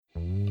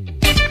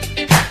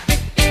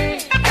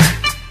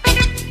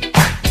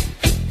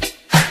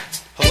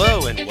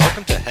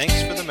welcome to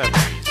Hanks for the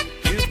Memories.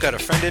 You've got a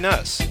friend in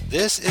us.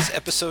 This is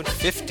episode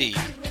 50,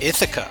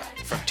 Ithaca,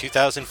 from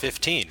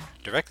 2015,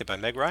 directed by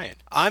Meg Ryan.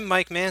 I'm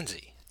Mike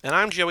Manzi. And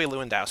I'm Joey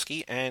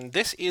Lewandowski, and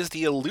this is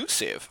the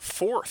elusive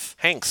fourth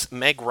Hanks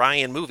Meg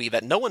Ryan movie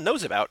that no one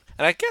knows about,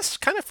 and I guess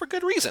kind of for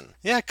good reason.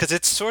 Yeah, because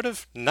it's sort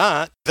of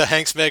not the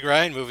Hanks Meg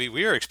Ryan movie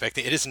we were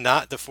expecting. It is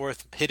not the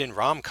fourth hidden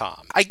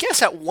rom-com. I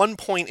guess at one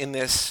point in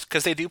this,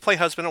 because they do play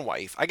husband and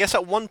wife, I guess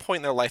at one point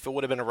in their life it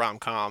would have been a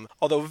rom-com,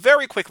 although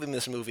very quickly in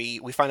this movie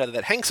we find out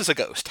that Hanks is a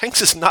ghost. Hanks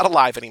is not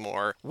alive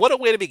anymore. What a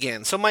way to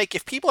begin. So Mike,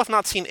 if people have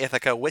not seen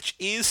Ithaca, which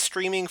is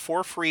streaming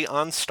for free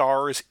on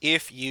Starz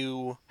if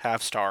you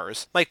have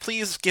Starz, Mike,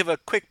 please give a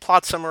quick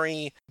plot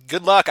summary.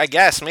 Good luck, I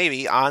guess,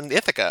 maybe, on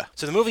Ithaca.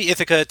 So the movie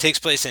Ithaca takes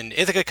place in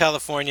Ithaca,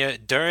 California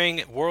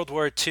during World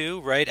War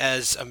II, right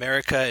as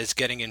America is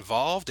getting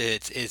involved.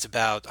 It is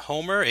about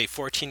Homer, a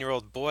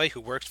 14-year-old boy who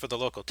works for the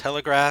local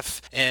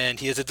telegraph, and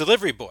he is a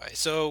delivery boy.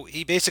 So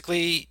he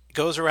basically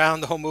goes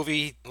around the whole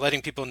movie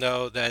letting people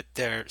know that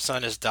their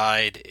son has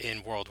died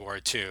in World War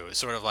II. It's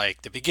sort of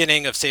like the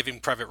beginning of Saving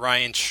Private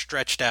Ryan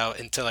stretched out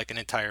into like an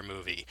entire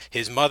movie.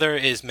 His mother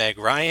is Meg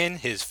Ryan.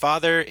 His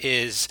father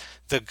is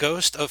the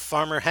ghost of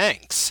Farmer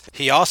Hanks.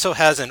 He also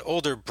has an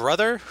older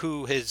brother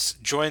who has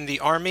joined the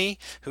army,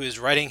 who is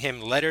writing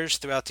him letters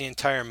throughout the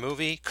entire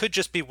movie. Could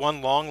just be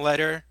one long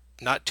letter.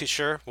 Not too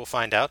sure. We'll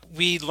find out.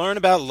 We learn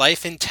about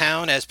life in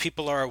town as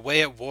people are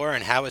away at war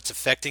and how it's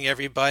affecting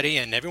everybody,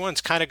 and everyone's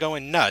kind of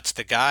going nuts.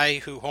 The guy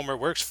who Homer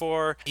works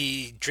for,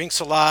 he drinks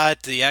a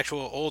lot. The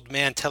actual old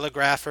man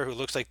telegrapher who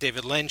looks like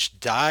David Lynch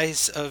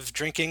dies of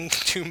drinking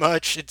too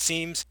much, it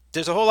seems.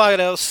 There's a whole lot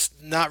else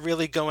not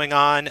really going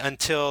on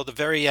until the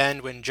very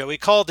end when Joey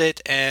called it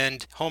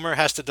and Homer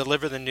has to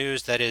deliver the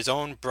news that his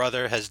own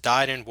brother has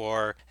died in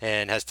war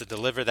and has to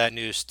deliver that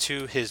news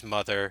to his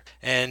mother.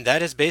 And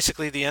that is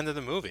basically the end of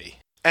the movie.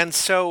 And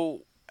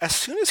so, as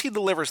soon as he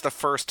delivers the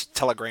first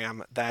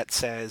telegram that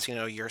says, you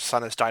know, your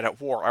son has died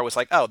at war, I was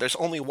like, oh, there's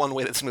only one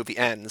way this movie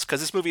ends.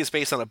 Because this movie is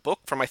based on a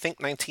book from, I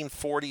think,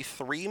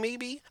 1943,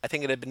 maybe? I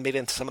think it had been made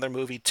into some other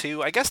movie,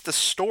 too. I guess the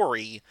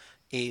story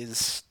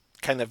is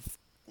kind of,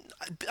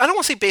 I don't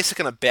want to say basic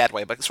in a bad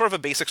way, but sort of a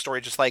basic story,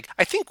 just like,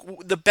 I think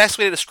the best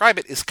way to describe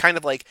it is kind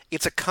of like,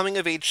 it's a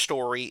coming-of-age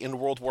story in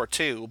World War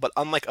II, but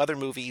unlike other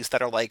movies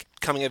that are like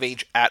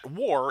coming-of-age at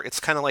war, it's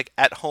kind of like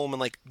at home and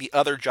like the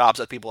other jobs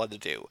that people had to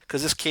do.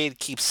 Because this kid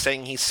keeps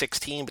saying he's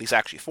 16, but he's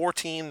actually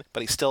 14,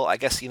 but he's still, I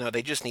guess, you know,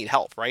 they just need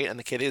help, right? And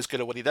the kid is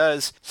good at what he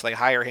does, so they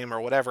hire him or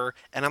whatever.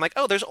 And I'm like,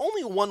 oh, there's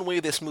only one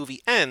way this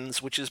movie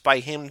ends, which is by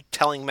him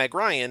telling Meg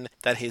Ryan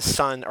that his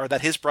son, or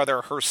that his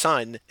brother, her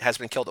son, has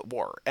been killed at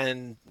war.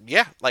 And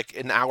yeah, like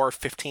an hour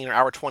 15 or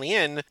hour 20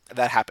 in,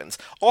 that happens.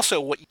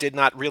 Also, what you did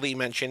not really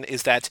mention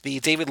is that the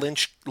David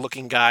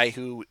Lynch-looking guy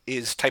who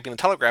is typing the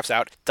telegraphs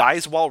out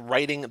dies while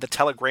writing the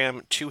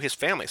telegram to his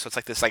family. So it's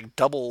like this like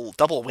double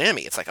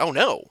whammy. It's like, oh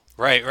no.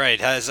 Right.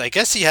 I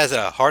guess he has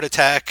a heart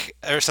attack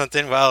or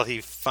something while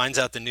he finds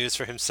out the news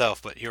for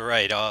himself. But you're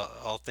right,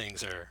 all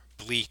things are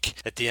bleak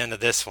at the end of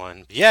this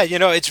one. Yeah, you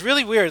know, it's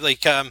really weird.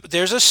 Like,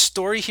 there's a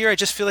story here. I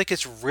just feel like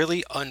it's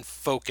really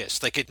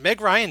unfocused. Like, Meg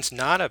Ryan's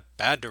not a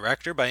bad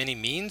director by any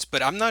means,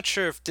 but I'm not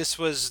sure if this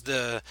was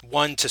the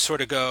one to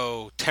sort of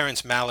go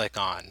Terrence Malick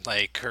on.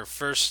 Like, her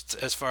first,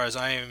 as far as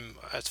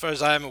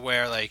I'm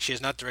aware, like, she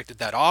has not directed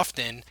that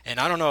often, and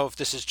I don't know if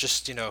this is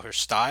just, you know, her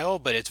style,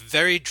 but it's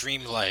very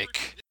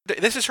dreamlike.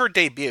 This is her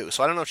debut,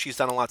 so I don't know if she's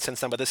done a lot since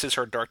then, but this is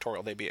her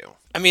directorial debut.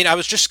 I mean, I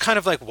was just kind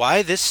of like,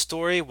 why this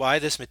story, why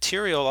this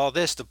material, all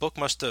this? The book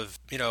must have,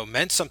 you know,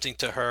 meant something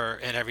to her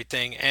and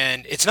everything.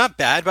 And it's not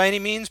bad by any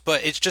means,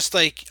 but it's just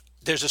like,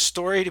 there's a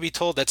story to be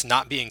told that's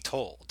not being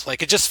told.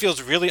 Like, it just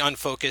feels really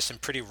unfocused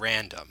and pretty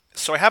random.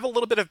 So I have a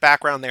little bit of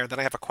background there, then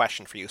I have a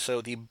question for you.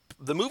 So the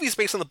movie is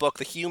based on the book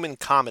The Human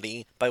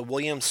Comedy by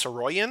William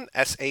Saroyan,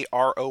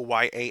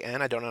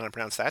 Saryan, I don't know how to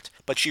pronounce that,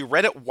 but she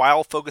read it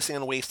while focusing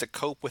on ways to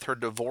cope with her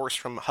divorce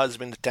from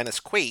husband Dennis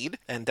Quaid,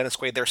 and Dennis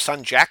Quaid, their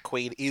son Jack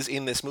Quaid, is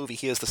in this movie.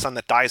 He is the son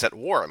that dies at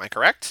war, am I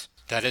correct?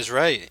 That is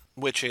right.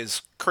 Which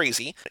is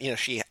crazy. You know,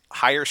 she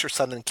hires her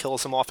son and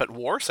kills him off at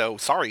war, so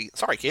sorry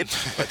kid,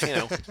 but you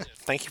know,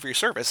 thank you for your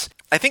service.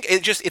 I think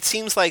it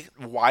seems like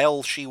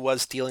while she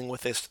was dealing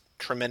with this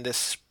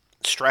tremendous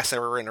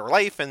stressor in her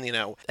life and, you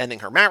know, ending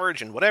her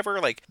marriage and whatever,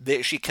 like,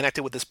 she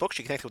connected with this book,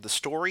 she connected with the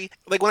story.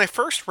 Like, when I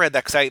first read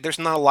that, because there's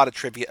not a lot of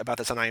trivia about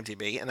this on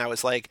IMDb, and I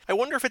was like, I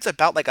wonder if it's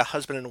about, like, a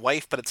husband and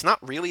wife, but it's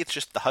not really, it's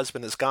just the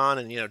husband is gone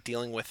and, you know,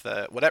 dealing with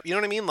whatever, you know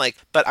what I mean? Like,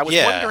 but I was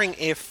wondering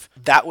if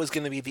that was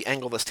going to be the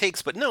angle this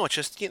takes, but no, it's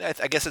just, you know,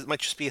 I guess it might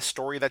just be a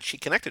story that she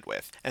connected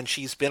with, and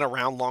she's been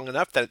around long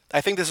enough that,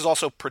 I think this is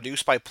also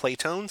produced by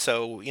Playtone,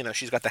 so, you know,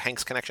 she's got the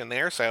Hanks connection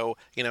there, so,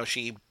 you know,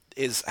 she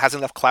has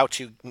enough clout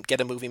to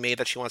get a movie made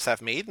that she wants to have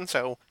made, and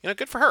so, you know,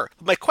 good for her.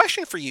 My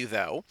question for you,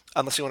 though,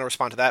 unless you want to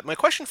respond to that, my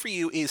question for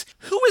you is,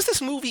 who is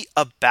this movie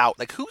about?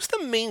 Like, who's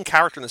the main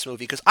character in this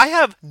movie? Because I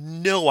have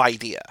no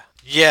idea.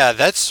 Yeah,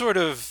 that sort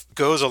of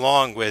goes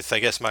along with, I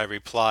guess, my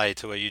reply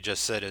to what you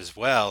just said as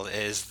well,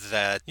 is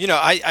that,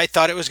 I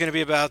thought it was going to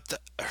be about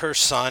her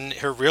son,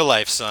 her real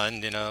life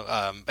son,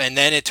 and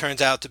then it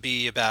turns out to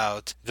be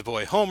about the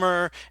boy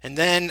Homer, and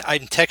then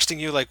I'm texting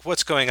you like,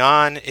 what's going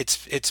on?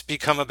 It's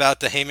become about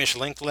the Hamish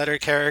Linklater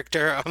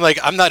character. I'm like,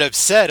 I'm not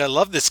upset. I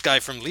love this guy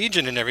from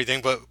Legion and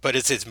everything, but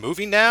it's his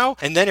movie now,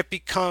 and then it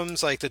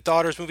becomes like the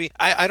daughter's movie.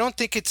 I don't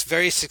think it's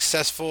very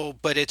successful,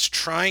 but it's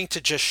trying to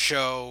just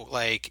show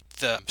like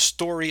the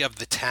story of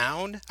the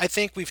town. I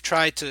think we've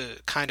tried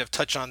to kind of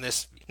touch on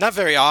this not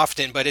very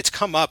often, but it's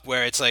come up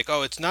where it's like,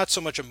 oh, it's not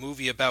so much a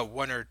movie about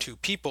one or two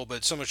people,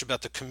 but so much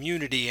about the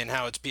community and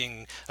how it's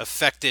being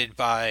affected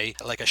by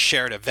like a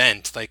shared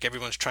event. Like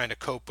everyone's trying to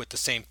cope with the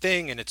same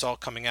thing and it's all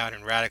coming out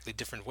in radically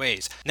different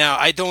ways. Now,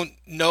 I don't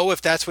know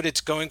if that's what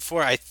it's going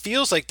for. It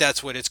feels like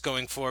that's what it's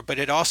going for, but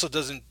it also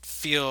doesn't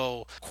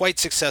feel quite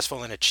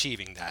successful in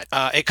achieving that.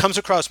 It comes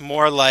across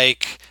more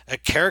like a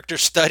character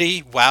study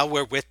while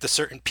we're with the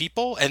certain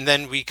people, and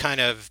then we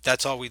kind of,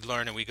 that's all we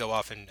learn, and we go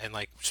off and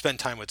like spend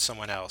time with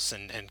someone else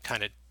and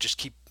kind of just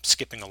keep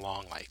skipping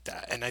along like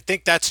that. And I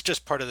think that's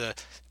just part of the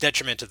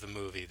detriment of the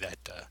movie that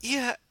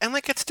Yeah, and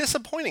like it's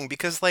disappointing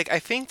because like I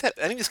think that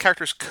any of these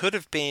characters could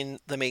have been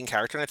the main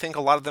character, and I think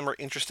a lot of them are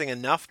interesting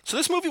enough. So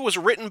this movie was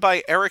written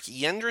by Eric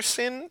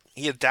Yenderson.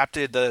 He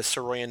adapted the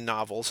Saroyan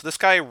novel. So this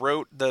guy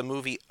wrote the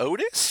movie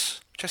Otis,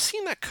 which I've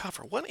seen that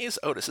cover. What is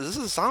Otis? Is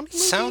this a zombie movie?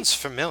 sounds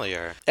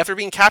familiar. After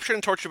being captured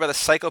and tortured by the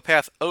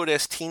psychopath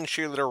Otis, teen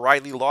cheerleader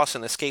Riley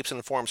Lawson escapes and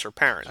informs her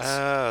parents.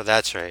 Oh,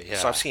 that's right.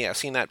 So Yeah. I've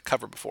seen that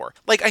cover before.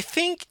 Like I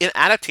think in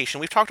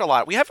adaptation, we've talked a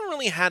lot. We haven't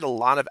really had a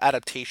lot of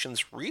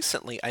adaptations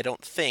recently, I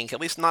don't think.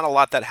 At least not a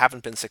lot that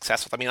haven't been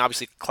successful. I mean,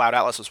 obviously Cloud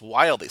Atlas was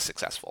wildly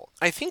successful.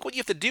 I think what you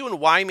have to do and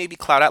why maybe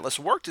Cloud Atlas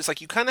worked is like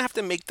you kind of have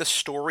to make the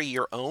story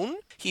your own.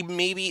 He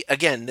maybe,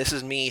 again, this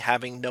is me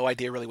having no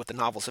idea really what the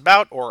novel's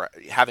about or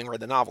having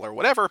read the novel or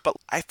whatever, but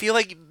I feel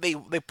like they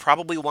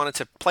probably wanted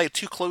to play it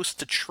too close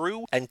to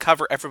true and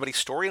cover everybody's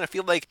story. And I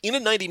feel like in a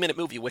 90-minute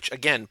movie, which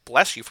again,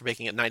 bless you for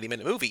making a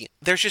 90-minute movie,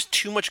 there's just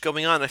too much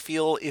going on. I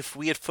feel if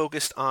we had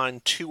focused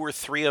on two or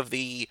three of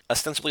the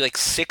ostensibly like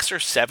six or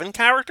seven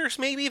characters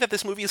maybe that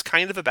this movie is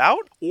kind of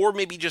about, or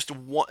maybe just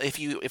one, if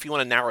you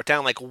want to narrow it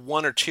down, like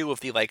one or two of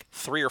the like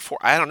three or four,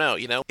 I don't know,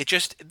 it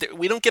just,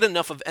 we don't get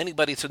enough of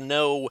anybody to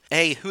know,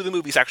 A, who the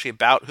movie's actually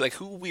about, like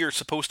who we are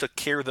supposed to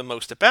care the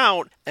most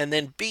about, and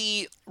then B,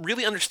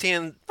 really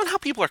understand not how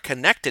people are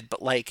connected,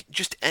 but like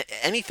just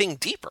anything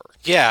deeper.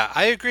 Yeah,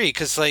 I agree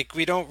because like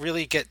we don't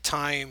really get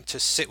time to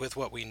sit with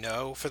what we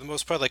know for the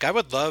most part. Like I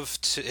would love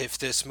to if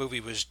this movie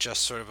was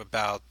just sort of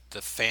about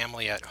the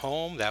family at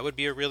home. That would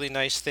be a really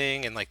nice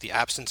thing, and like the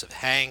absence of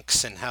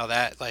Hanks and how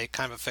that like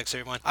kind of affects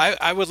everyone.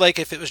 I would like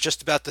if it was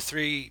just about the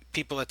three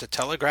people at the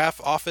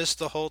telegraph office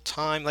the whole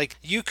time. Like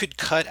you could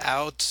cut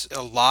out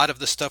a lot of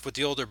the stuff with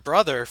the older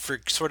brother for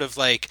sort of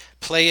like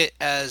play it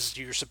as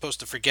you're supposed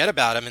to forget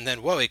about him, and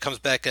then whoa, he comes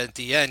back at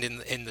the end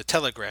in the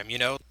telegram.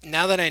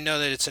 Now that I know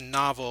that it's a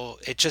novel,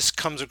 it just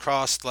comes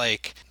across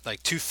like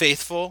too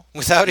faithful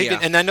without even.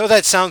 Yeah. And I know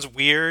that sounds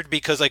weird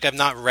because like I've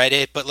not read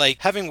it, but like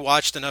having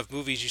watched enough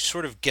movies, you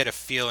sort of get a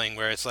feeling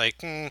where it's like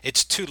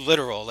it's too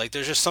literal. Like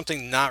there's just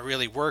something not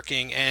really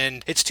working,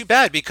 and it's too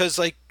bad because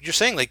like you're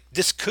saying, like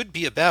this could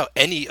be about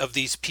any of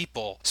these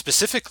people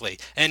specifically,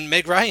 and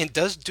Meg Ryan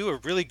does do a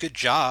really good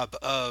job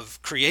of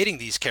creating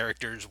these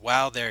characters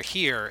while they're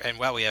here and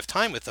while we have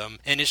time with them.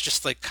 And it's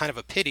just like kind of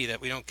a pity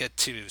that we don't get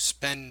to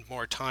spend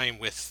more time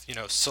with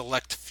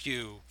select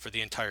few for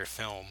the entire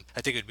film.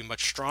 I think it would be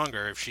much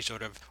stronger if she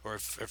sort of, or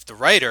if the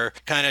writer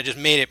kind of just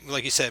made it,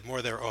 like you said,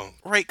 more their own.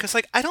 Right, because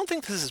like I don't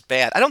think this is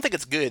bad. I don't think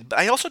it's good, but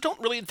I also don't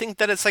really think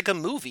that it's like a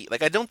movie.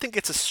 Like I don't think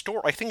it's a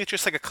story. I think it's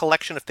just like a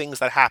collection of things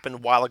that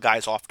happen while a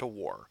guy's off to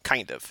war,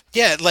 kind of.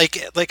 Yeah,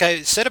 like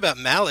I said about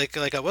Malik,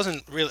 like I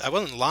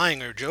wasn't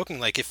lying or joking.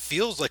 Like it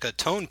feels like a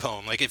tone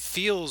poem. Like it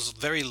feels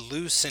very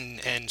loose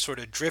and sort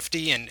of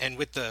drifty, and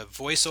with the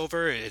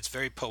voiceover, it's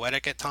very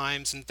poetic at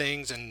times and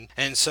things.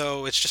 And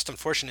so it's just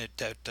unfortunate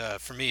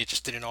that for me it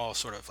just didn't all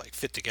sort of like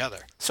fit together.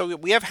 So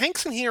we have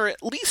Hanks in here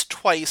at least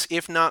twice,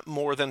 if not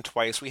more than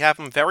twice. We have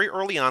him very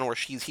early on where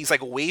he's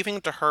like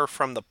waving to her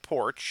from the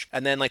porch,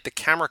 and then like the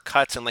camera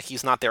cuts and like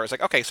he's not there. It's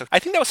like, okay, so I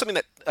think that was something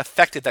that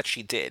affected that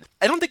she did.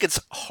 I don't think it's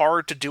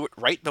hard to do it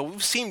right, but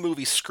we've seen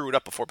movies screwed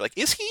up before. But like,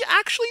 is he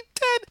actually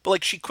dead? But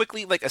like she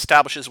quickly like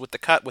establishes with the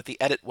cut, with the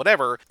edit,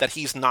 whatever, that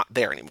he's not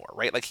there anymore,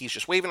 right? Like he's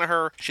just waving to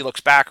her, she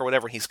looks back or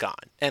whatever, and he's gone.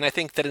 And I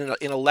think that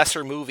in a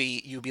lesser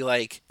movie, you'd be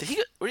like, did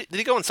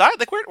he go inside?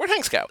 Like where'd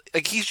Hanks go?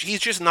 Like he's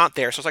just not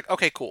there. So it's like,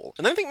 okay, cool.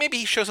 And then I think maybe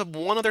he shows up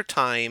one other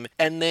time,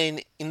 and then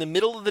in the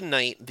middle of the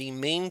night, the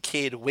main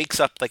kid wakes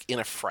up like in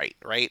a fright,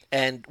 right?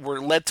 And we're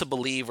led to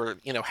believe, or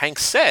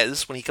Hanks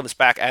says when he comes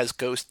back as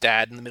Ghost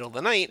Dad in the middle of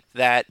the night,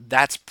 that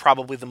that's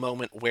probably the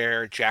moment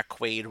where Jack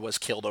Quaid was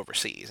killed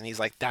overseas. And he's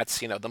like, that's,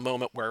 the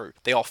moment where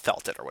they all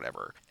felt it or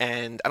whatever.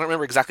 And I don't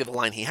remember exactly the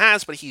line he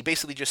has, but he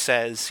basically just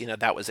says,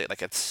 that was it.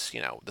 Like, it's,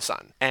 the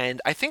son.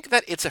 And I think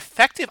that it's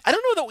effective. I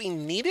don't know that we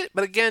need it,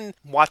 but again,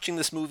 watching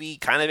this movie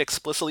kind of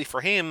explicitly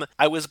for him,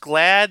 I was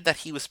glad that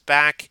he was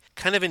back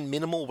kind of in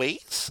minimal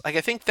ways. Like,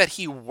 I think that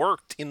he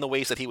worked in the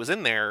ways that he was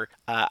in there.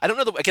 I don't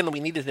know that, again, that we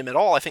needed him at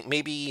all. I think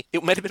maybe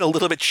it might have been a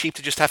little bit cheap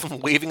to just have him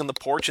waving on the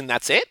porch and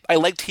that's it. I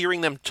liked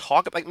hearing them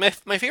talk. Like,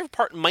 my favorite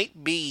part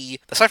might be,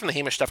 aside from the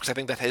Hamish stuff, because I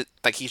think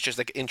that he's just,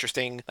 like,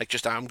 interesting, like,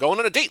 just, I'm going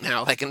on a date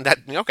now, like, and that,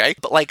 okay.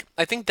 But, like,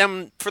 I think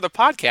them, for the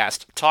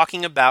podcast,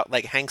 talking about,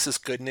 like, Hanks's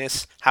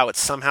goodness, how it's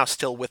somehow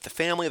still with the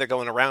family, they're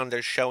going around,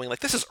 they're showing, like,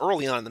 this is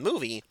early on in the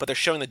movie, but they're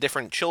showing the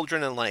different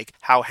children and, like,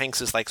 how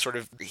Hanks is, like, sort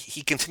of,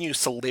 he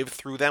continues to live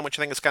through them, which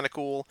I think is kind of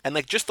cool. And,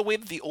 like, just the way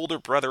that the older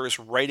brother is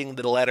writing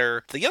the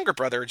letter to the younger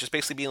brother, just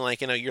basically being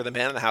like, you're the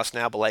man in the house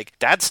now, but, like,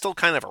 dad's still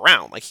kind of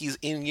around. Like, he's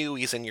in you,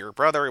 he's in your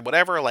brother,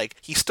 whatever. Like,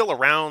 he's still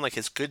around, like,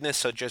 his goodness,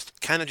 so just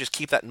kind of just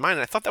keep that in mind.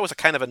 And I thought that was a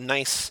kind of a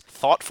nice,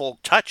 thoughtful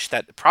touch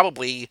that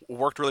probably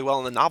worked really well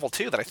in the novel,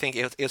 too, that I think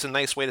is a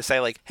nice way to say,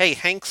 like, hey,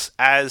 Hanks,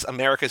 as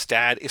America's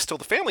dad, is still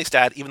the family's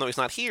dad, even though he's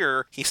not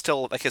here, he's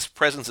still, like, his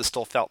presence is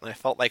still felt. And I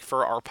felt like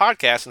for our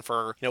podcast and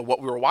for,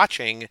 what we were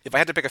watching, if I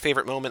had to pick a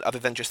favorite moment other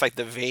than just, like,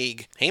 the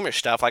vague Hamish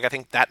stuff, like, I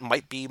think that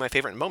might be my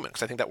favorite moment,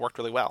 because I think that worked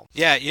really well.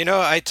 Yeah,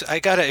 I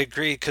gotta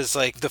agree, because,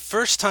 like, the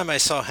first time I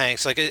saw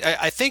Hanks, like,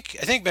 I think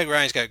Meg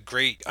Ryan's got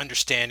great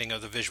understanding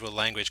of the visual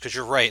language, because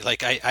you're right,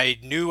 like, I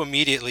knew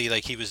immediately,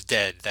 like, he was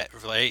dead, that,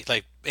 right,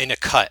 like, in a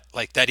cut,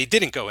 like, that he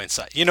didn't go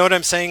inside. You know what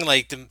I'm saying?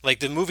 Like,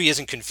 the movie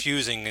isn't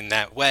confusing in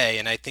that way,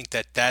 and I think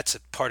that that's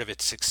a part of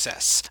its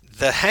success.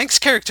 The Hanks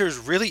character is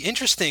really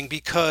interesting,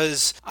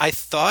 because I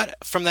thought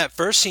from that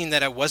first scene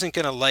that I wasn't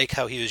going to like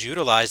how he was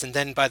utilized, and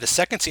then by the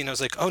second scene I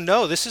was like, oh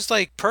no, this is,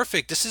 like,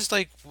 perfect. This is,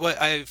 like, what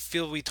I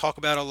feel we talk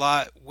about a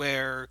lot,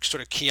 where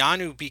sort of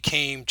Keanu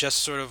became just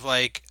sort of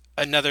like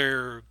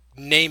another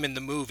name in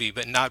the movie,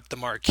 but not the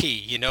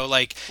marquee,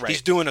 like, right.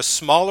 He's doing a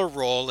smaller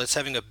role, it's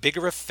having a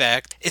bigger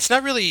effect. It's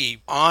not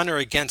really on or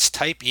against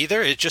type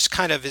either, it just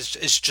kind of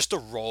is just a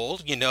role,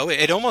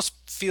 it almost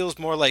feels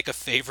more like a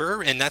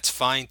favor, and that's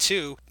fine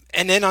too.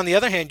 And then on the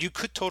other hand, you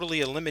could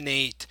totally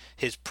eliminate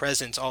his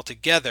presence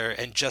altogether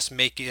and just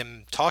make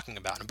him talking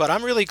about him. But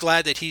I'm really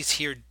glad that he's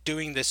here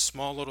doing this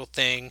small little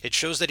thing. It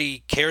shows that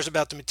he cares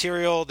about the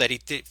material, that he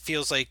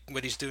feels like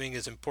what he's doing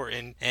is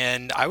important.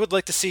 And I would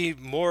like to see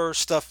more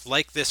stuff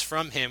like this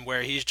from him,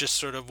 where he's just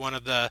sort of one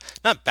of the,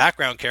 not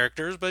background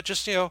characters, but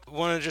just,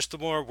 one of just the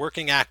more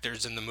working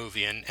actors in the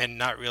movie, and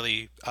not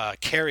really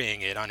carrying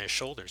it on his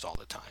shoulders all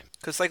the time.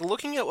 Because, like,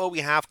 looking at what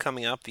we have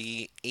coming up,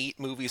 the 8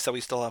 movies that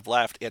we still have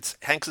left, it's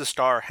Hanks as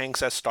star,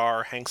 Hanks as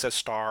star, Hanks as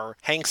star,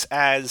 Hanks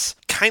as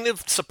kind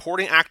of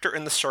supporting actor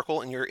in The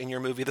Circle, in your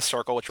movie The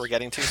Circle, which we're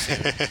getting to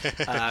soon.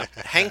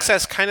 Hanks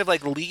as kind of,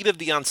 like, lead of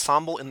the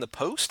ensemble in The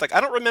Post. Like,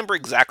 I don't remember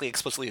exactly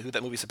explicitly who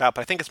that movie's about,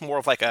 but I think it's more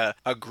of, like, a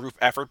group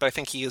effort, but I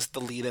think he is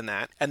the lead in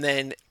that. And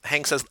then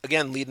Hanks as,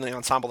 again, lead in the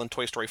ensemble in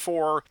Toy Story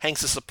 4,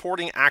 Hanks as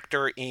supporting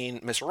actor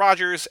in Mr.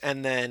 Rogers,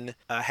 and then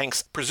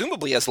Hanks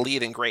presumably as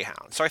lead in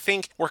Greyhound. So I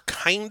think we're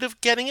kind of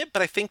getting it,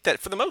 but I think that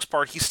for the most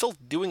part, he's still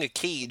doing a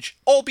Cage,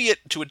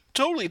 albeit to a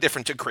totally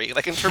different degree,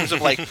 like in terms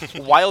of, like,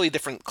 wildly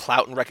different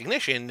clout and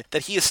recognition,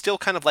 that he is still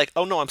kind of like,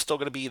 oh no, I'm still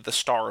going to be the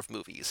star of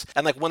movies.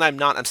 And, like, when I'm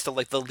not, I'm still,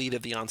 like, the lead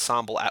of the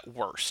ensemble at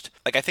worst.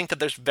 Like, I think that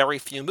there's very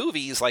few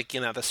movies, like,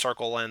 The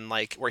Circle, and,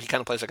 like, where he kind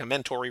of plays, like, a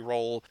mentory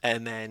role,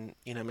 and then,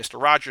 Mr.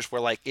 Rogers,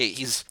 where, like,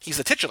 he's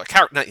the titular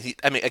character.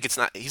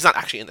 He's not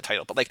actually in the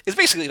title, but, like, it's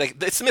basically,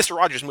 like, it's the Mr.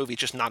 Rogers movie,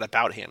 just not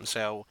about him.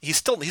 So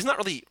he's not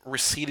really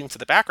receding to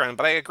the background,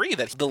 but I agree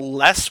that the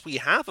less we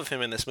have of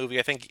him in this movie,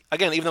 I think,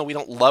 again, even though we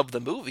don't love the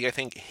movie, I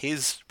think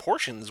his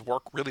portions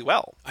work really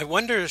well. I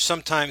wonder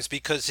sometimes,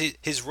 because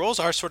his roles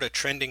are sort of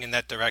trending in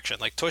that direction.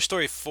 Like Toy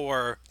Story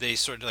 4, they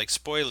sort of, like,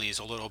 spoilies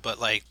a little, but,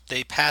 like,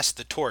 they passed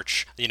the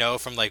torch,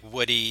 from, like,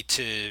 Woody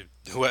to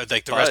who,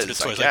 like, the Buzz, rest of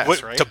the toys,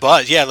 guess, right? To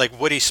Buzz, yeah, like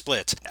Woody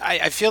splits.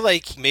 I feel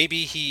like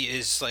maybe he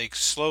is, like,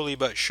 slowly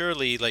but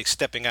surely, like,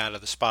 stepping out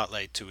of the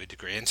spotlight to a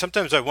degree. And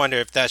sometimes I wonder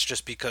if that's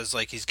just because,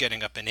 like, he's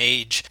getting up in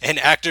age, and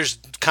actors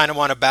kind of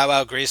want to bow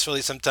out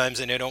gracefully sometimes,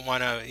 and they don't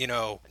want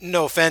to,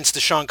 no offense to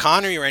Sean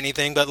Connery or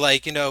anything, but,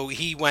 like,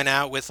 he went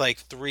out with, like,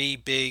 3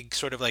 big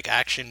sort of, like,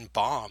 action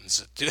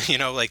bombs,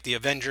 like the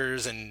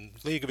Avengers and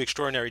League of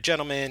Extraordinary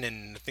Gentlemen,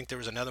 and I think there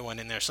was another one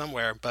in there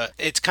somewhere. But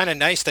it's kind of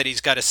nice that he's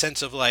got a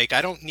sense of, like,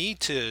 I don't need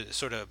to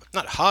sort of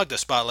not hog the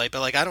spotlight, but,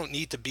 like, I don't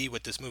need to be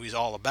what this movie's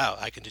all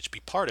about. I can just be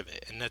part of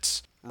it, and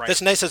that's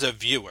nice as a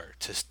viewer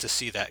to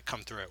see that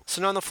come through.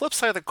 So now on the flip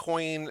side of the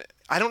coin,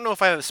 I don't know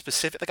if I have a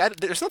specific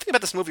there's nothing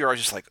about this movie where I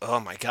was just like, oh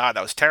my god,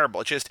 that was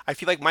terrible. It's just I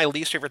feel like my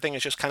least favorite thing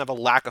is just kind of a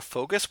lack of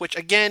focus, which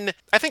again,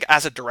 I think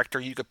as a director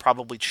you could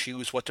probably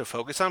choose what to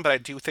focus on, but I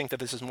do think that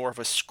this is more of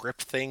a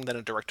script thing than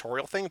a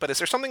directorial thing. But is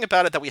there something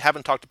about it that we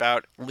haven't talked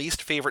about?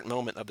 Least favorite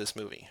moment of this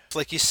movie?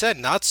 Like you said,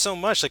 not so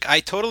much. Like I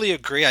totally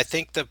agree. I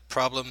think the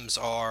problems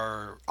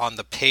are on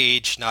the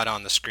page, not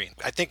on the screen.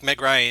 I think Meg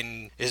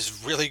Ryan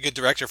is really good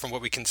director from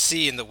what we can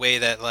see in the way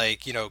that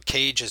like,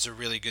 Cage is a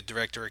really good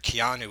director, or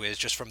Keanu is,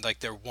 just from like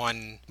their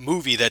one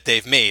movie that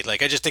they've made.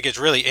 Like I just think it's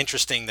really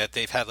interesting that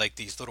they've had like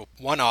these little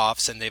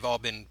one-offs and they've all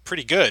been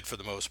pretty good for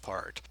the most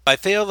part. I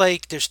feel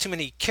like there's too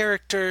many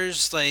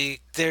characters.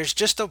 Like there's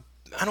just a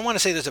I don't want to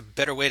say there's a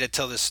better way to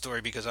tell this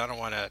story because I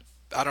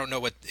don't know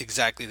what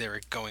exactly they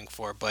were going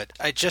for, but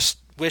I just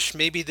wish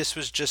maybe this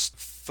was just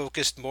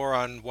focused more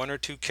on one or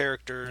two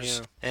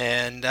characters,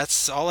 and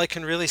that's all I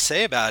can really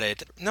say about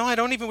it. No, I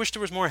don't even wish there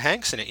was more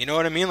Hanks in it. You know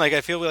what I mean? Like I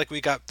feel like we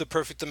got the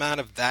perfect amount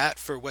of that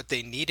for what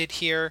they needed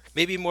here.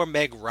 Maybe more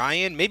Meg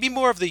Ryan, maybe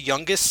more of the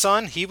youngest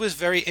son. He was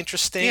very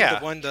interesting. Yeah.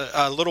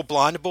 The little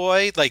blonde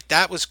boy, like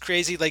that was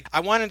crazy. Like I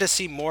wanted to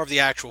see more of the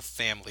actual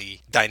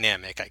family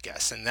dynamic, I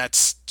guess, and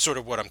that's sort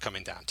of what I'm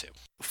coming down to.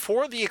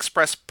 For the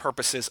express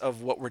purposes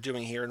of what we're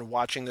doing here and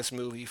watching this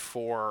movie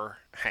for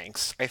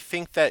Hanks, I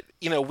think that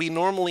we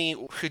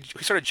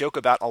sort of joke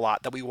about a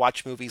lot that we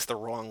watch movies the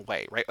wrong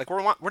way, right? Like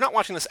we're not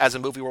watching this as a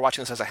movie, we're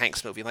watching this as a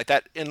Hanks movie, like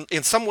that.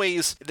 In some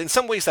ways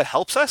that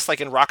helps us. Like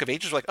in Rock of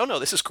Ages, we're like, oh no,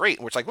 this is great,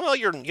 and we're like, well,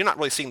 you're not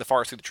really seeing the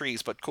forest through the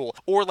trees, but cool.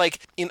 Or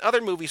like in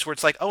other movies where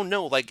it's like, oh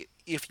no, like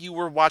if you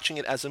were watching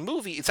it as a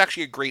movie, it's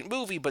actually a great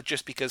movie, but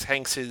just because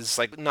Hanks is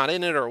like not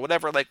in it or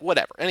whatever, like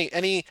whatever. Any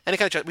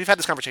kind of we've had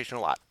this conversation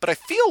a lot, but I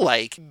feel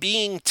like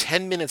being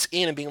 10 minutes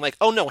in and being like,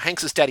 oh no,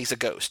 Hanks' daddy's a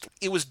ghost.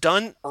 It was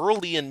done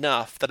early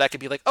enough that I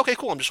could be like, okay,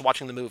 cool, I'm just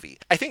watching the movie.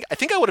 I think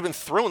I would have been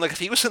thrown, like if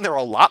he was in there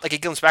a lot, like he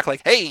comes back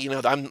like, hey,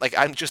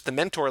 I'm just the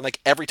mentor, and like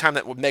every time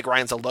that Meg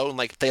Ryan's alone,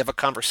 like they have a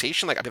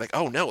conversation, like I'd be like,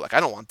 oh no, like I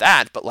don't want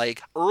that. But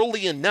like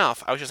early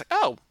enough, I was just like,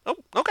 oh,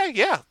 okay,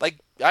 yeah, like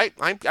I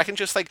can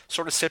just like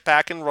sort of sit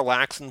back and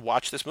relax and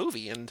watch this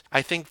movie. And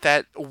I think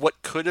that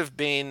what could have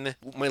been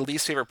my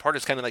least favorite part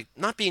is kind of like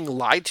not being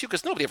lied to,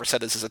 because nobody ever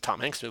said this is a Tom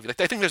Hanks movie. Like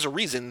I think there's a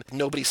reason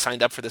nobody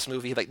signed up for this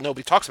movie. Like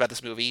nobody talks about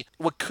this movie.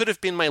 What could have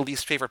been my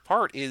least favorite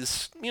part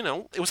is,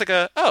 it was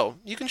like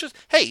you can just,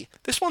 hey,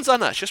 this one's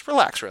on us. Just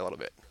relax for a little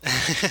bit.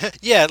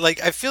 Yeah,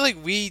 like I feel like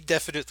we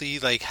definitely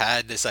like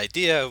had this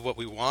idea of what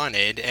we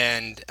wanted,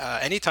 and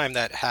anytime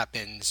that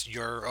happens,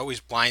 you're always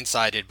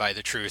blindsided by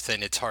the truth,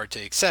 and it's hard to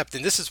accept.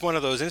 And this is one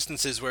of those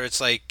instances where it's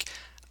like,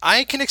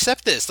 I can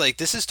accept this. Like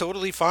this is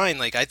totally fine.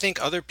 Like I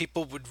think other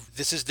people would.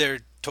 This is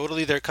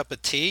totally their cup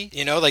of tea.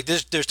 Like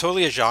there's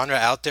totally a genre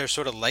out there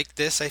sort of like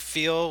this, I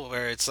feel,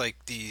 where it's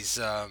like these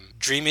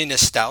dreamy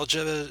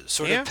nostalgia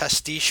sort of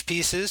pastiche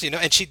pieces,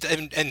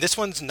 and this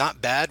one's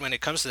not bad when it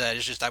comes to that.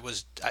 It's just it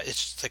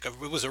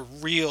was a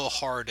real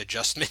hard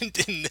adjustment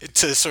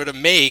to sort of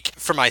make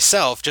for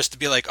myself, just to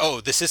be like,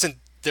 oh, this isn't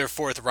their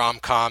fourth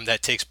rom-com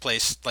that takes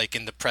place like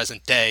in the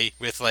present day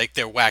with like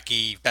their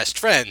wacky best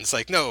friends.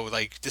 Like no,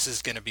 like this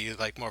is going to be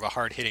like more of a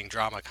hard-hitting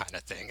drama kind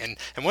of thing.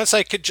 And once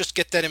I could just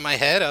get that in my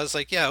head, I was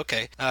like, yeah,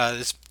 okay,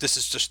 this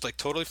is just like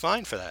totally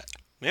fine for that.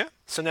 Yeah.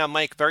 So now,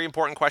 Mike, very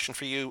important question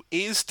for you.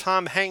 Is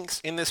Tom Hanks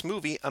in this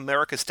movie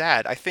America's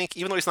Dad? I think,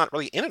 even though he's not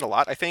really in it a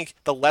lot, I think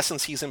the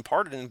lessons he's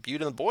imparted in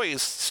Beauty and the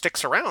Boys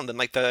sticks around. And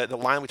like the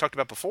line we talked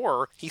about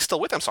before, he's still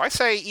with them. So I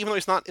say, even though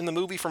he's not in the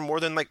movie for more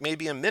than like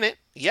maybe a minute,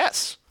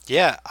 yes.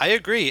 Yeah, I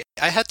agree.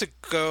 I had to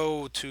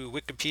go to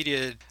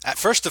Wikipedia at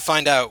first to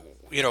find out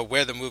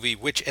where the movie,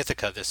 which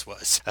Ithaca this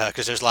was,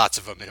 because there's lots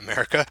of them in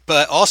America,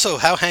 but also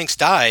how Hanks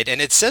died. And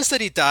it says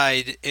that he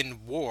died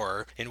in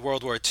war, in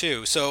World War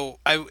II. So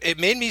it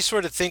made me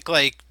sort of think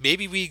like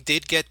maybe we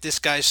did get this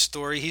guy's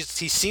story. He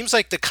seems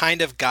like the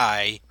kind of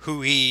guy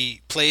who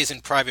he plays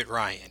in Private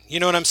Ryan. You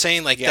know what I'm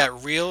saying? Like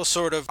that real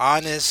sort of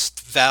honest,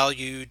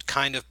 valued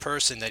kind of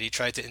person that he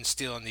tried to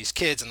instill in these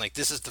kids. And like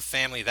this is the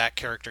family that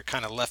character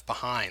kind of left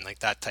behind, like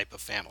that type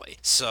of family.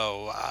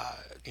 So,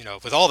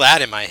 with all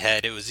that in my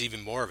head, it was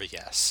even more of a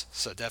yes.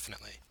 So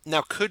definitely.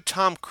 Now, could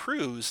Tom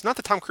Cruise, not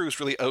that Tom Cruise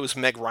really owes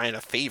Meg Ryan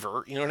a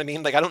favor, you know what I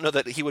mean? Like, I don't know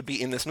that he would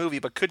be in this movie,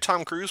 but could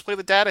Tom Cruise play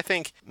the dad? I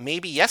think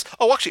maybe yes.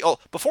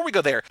 Before we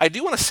go there, I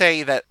do want to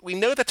say that we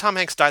know that Tom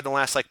Hanks died in the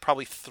last, like,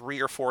 probably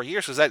 3 or 4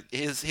 years, because that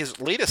his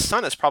latest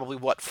son is probably,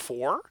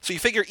 4? So you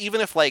figure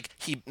even if, like,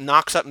 he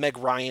knocks up Meg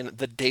Ryan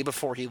the day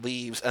before he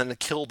leaves and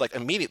killed, like,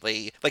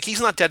 immediately, like, he's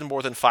not dead in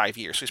more than 5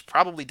 years. So he's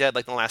probably dead,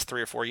 like, in the last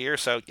 3 or 4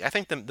 years. So I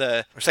think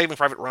the Saving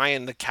Private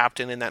Ryan, the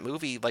captain in that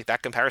movie, like,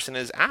 that comparison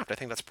is apt. I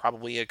think that's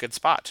probably a good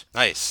spot.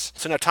 Nice.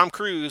 So now Tom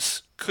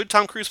Cruise, could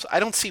Tom Cruise, I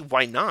don't see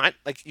why not.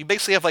 Like, you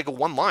basically have like a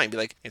one line, be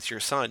like, it's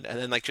your son, and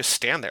then like just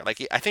stand there.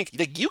 Like, I think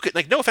like you could,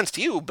 like, no offense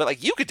to you, but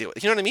like you could do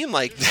it. You know what I mean?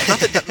 Like,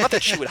 not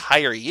that she would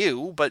hire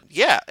you, but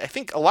yeah, I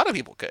think a lot of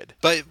people could.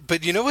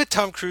 But you know what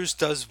Tom Cruise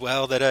does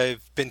well that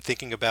I've been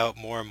thinking about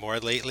more and more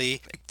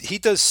lately? he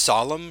does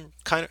solemn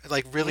kind of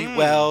like really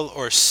well,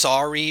 or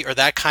sorry, or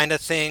that kind of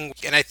thing.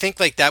 And I think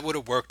like that would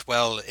have worked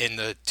well in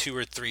the 2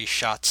 or 3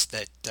 shots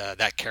that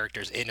that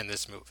character's in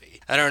this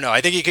movie. I don't know.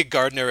 I think he could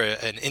garner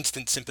an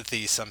instant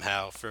sympathy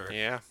somehow for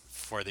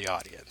the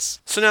audience.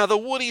 So now the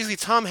Woody, the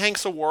Tom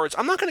Hanks Awards,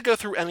 I'm not going to go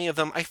through any of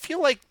them. I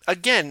feel like,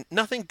 again,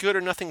 nothing good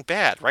or nothing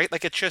bad, right?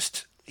 Like, it's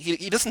just,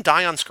 he doesn't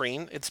die on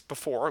screen. It's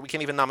before. We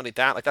can't even nominate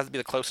that. Like, that would be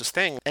the closest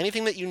thing.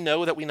 Anything that you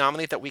know that we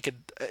nominate that we could,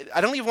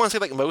 I don't even want to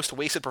say, like, most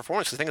wasted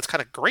performance. I think it's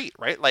kind of great,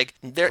 right? Like,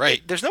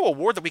 there's no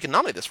award that we can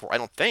nominate this for, I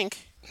don't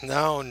think.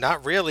 No,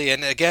 not really.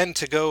 And again,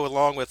 to go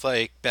along with,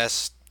 like,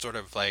 best sort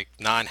of like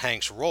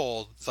non-Hanks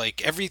role,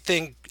 like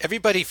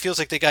everybody feels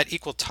like they got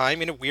equal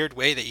time in a weird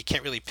way that you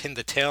can't really pin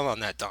the tail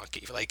on that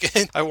donkey. Like,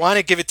 I want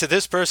to give it to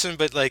this person,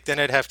 but like then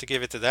I'd have to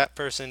give it to that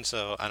person.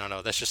 So I don't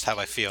know. That's just how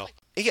I feel.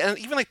 Yeah, and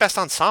even like best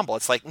ensemble,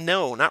 it's like,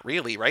 no, not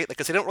really, right? Like,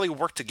 because they don't really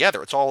work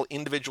together. It's all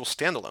individual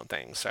standalone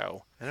things.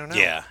 So I don't know.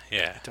 Yeah.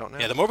 I don't know.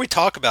 Yeah, the more we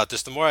talk about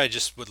this, the more I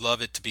just would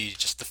love it to be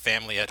just the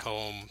family at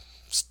home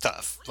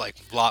stuff, like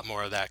a lot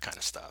more of that kind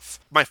of stuff.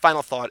 My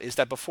final thought is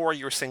that before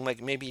you were saying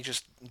like maybe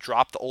just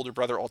drop the older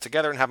brother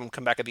altogether and have him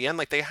come back at the end,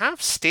 like they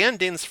have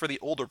stand-ins for the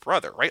older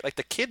brother, right? Like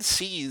the kid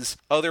sees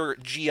other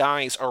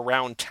GIs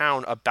around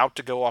town about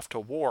to go off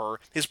to war.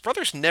 His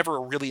brother's never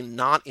really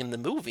not in the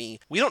movie.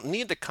 We don't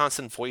need the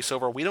constant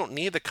voiceover. We don't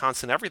need the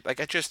constant everything.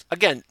 Like, I just,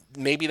 again,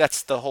 maybe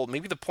that's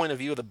maybe the point of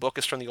view of the book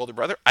is from the older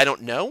brother. I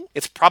don't know.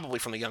 It's probably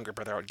from the younger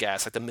brother, I would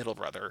guess, like the middle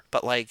brother.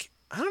 But like,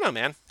 I don't know,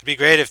 man. It'd be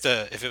great if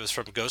it was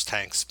from Ghost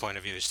Hank's point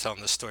of view. He's telling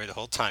the story the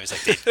whole time. He's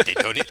like,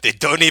 they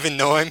don't even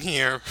know I'm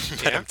here,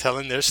 but I'm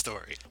telling their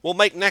story. Well,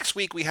 Mike, next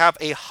week we have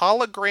A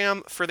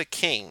Hologram for the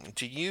King.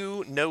 Do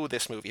you know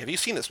this movie? Have you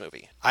seen this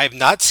movie? I have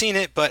not seen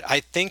it, but I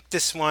think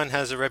this one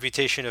has a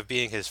reputation of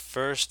being his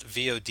first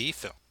VOD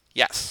film.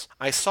 Yes,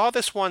 I saw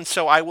this one,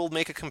 so I will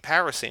make a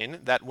comparison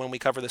that when we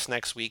cover this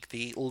next week,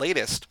 the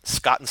latest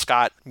Scott and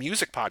Scott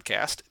music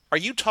podcast. Are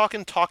you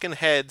talking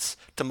heads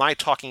to my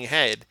talking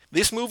head?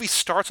 This movie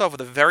starts off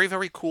with a very,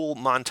 very cool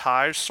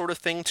montage sort of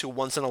thing to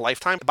Once in a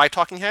Lifetime by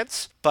Talking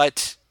Heads,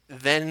 but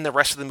then the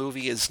rest of the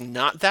movie is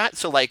not that.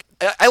 So like,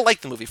 I like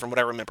the movie from what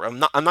I remember. I'm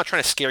not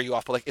trying to scare you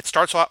off, but like it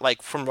starts off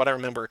like from what I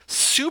remember,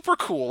 super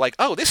cool. Like,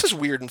 oh, this is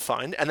weird and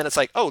fun, and then it's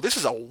like, oh, this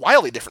is a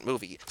wildly different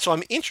movie. So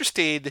I'm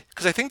interested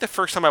because I think the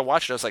first time I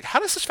watched it, I was like, how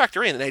does this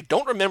factor in? And I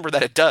don't remember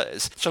that it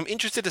does. So I'm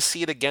interested to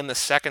see it again the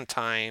second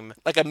time,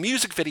 like a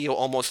music video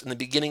almost in the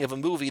beginning of a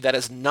movie that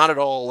is not at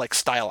all like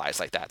stylized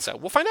like that. So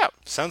we'll find out.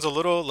 Sounds a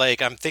little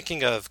like I'm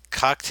thinking of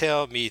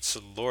Cocktail meets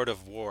Lord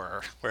of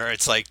War, where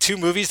it's like two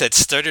movies that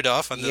started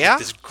off on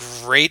this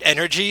great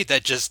energy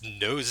that just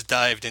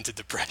nosedived into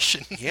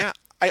depression. Yeah.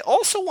 I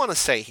also want to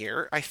say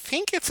here, I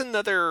think it's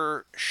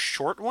another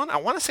short one. I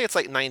want to say it's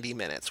like 90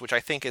 minutes, which I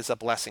think is a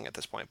blessing at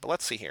this point. But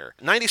let's see here.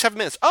 97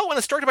 minutes. Oh, and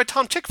it's directed by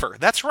Tom Tykwer.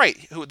 That's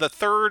right. The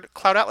third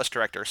Cloud Atlas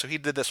director. So he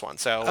did this one.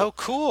 So. Oh,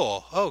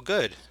 cool. Oh,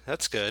 good.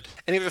 That's good.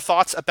 Any other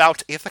thoughts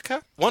about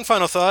Ithaca? One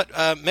final thought.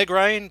 Meg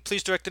Ryan,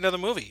 please direct another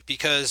movie,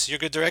 because you're a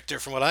good director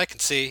from what I can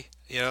see.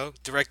 You know,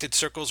 directed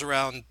circles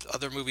around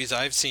other movies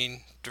I've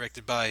seen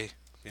directed by,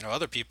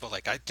 other people.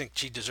 Like, I think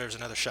she deserves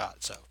another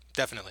shot. So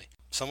definitely.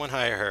 Someone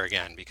hire her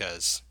again,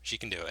 because she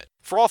can do it.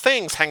 For all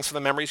things Hanks for the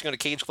Memories, go to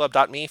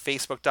cageclub.me,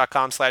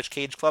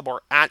 facebook.com/cageclub,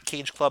 or at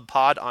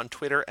cageclubpod on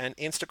Twitter and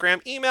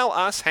Instagram. Email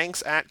us,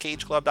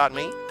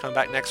 hanks@cageclub.me. Come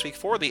back next week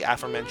for the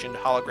aforementioned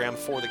Hologram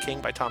for the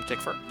King by Tom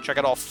Tykwer. Check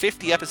out all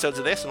 50 episodes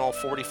of this and all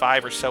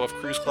 45 or so of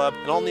Cruise Club,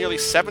 and all nearly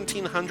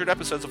 1,700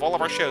 episodes of all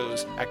of our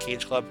shows at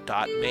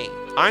cageclub.me.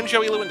 I'm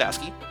Joey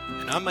Lewandowski.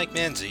 And I'm Mike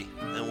Manzi.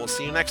 And we'll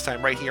see you next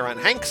time right here on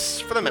Hanks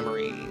for the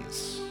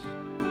Memories.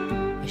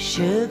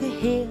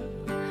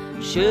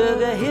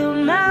 Sugar Hill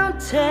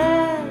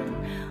Mountain,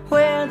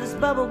 where there's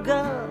bubble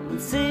gum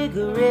and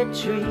cigarette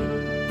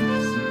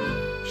trees.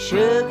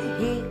 Sugar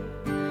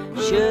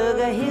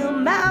Hill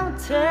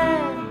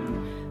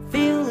Mountain,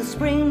 feel the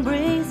spring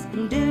breeze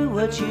and do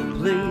what you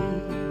please.